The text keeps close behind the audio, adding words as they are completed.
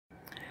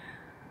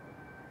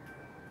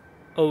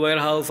A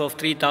warehouse of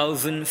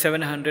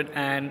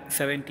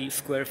 3,770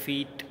 square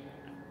feet.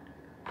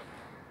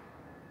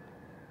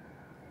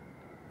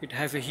 It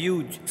has a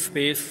huge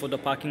space for the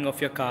parking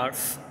of your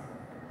cars,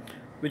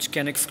 which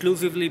can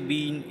exclusively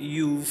be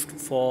used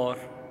for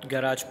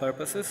garage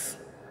purposes,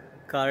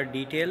 car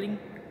detailing,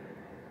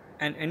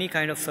 and any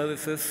kind of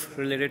services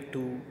related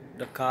to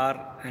the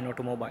car and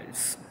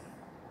automobiles.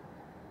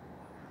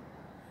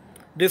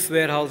 This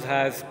warehouse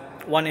has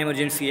one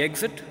emergency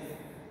exit,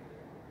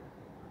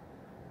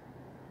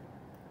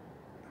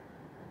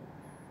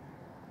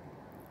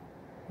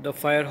 the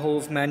fire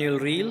hose manual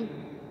reel,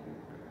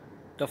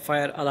 the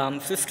fire alarm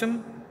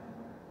system,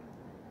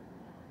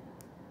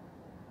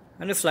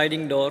 and a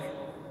sliding door.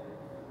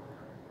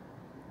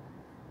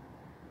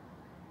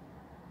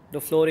 The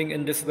flooring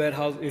in this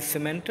warehouse is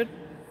cemented.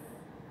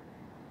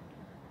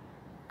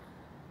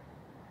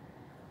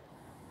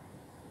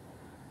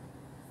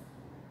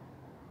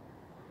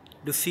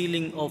 The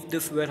ceiling of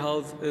this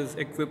warehouse is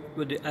equipped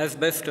with the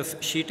asbestos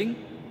sheeting.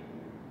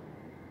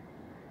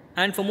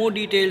 And for more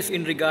details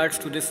in regards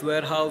to this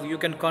warehouse, you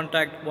can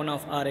contact one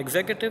of our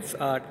executives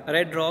at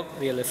Redrock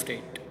Real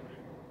Estate.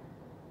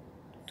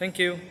 Thank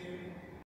you.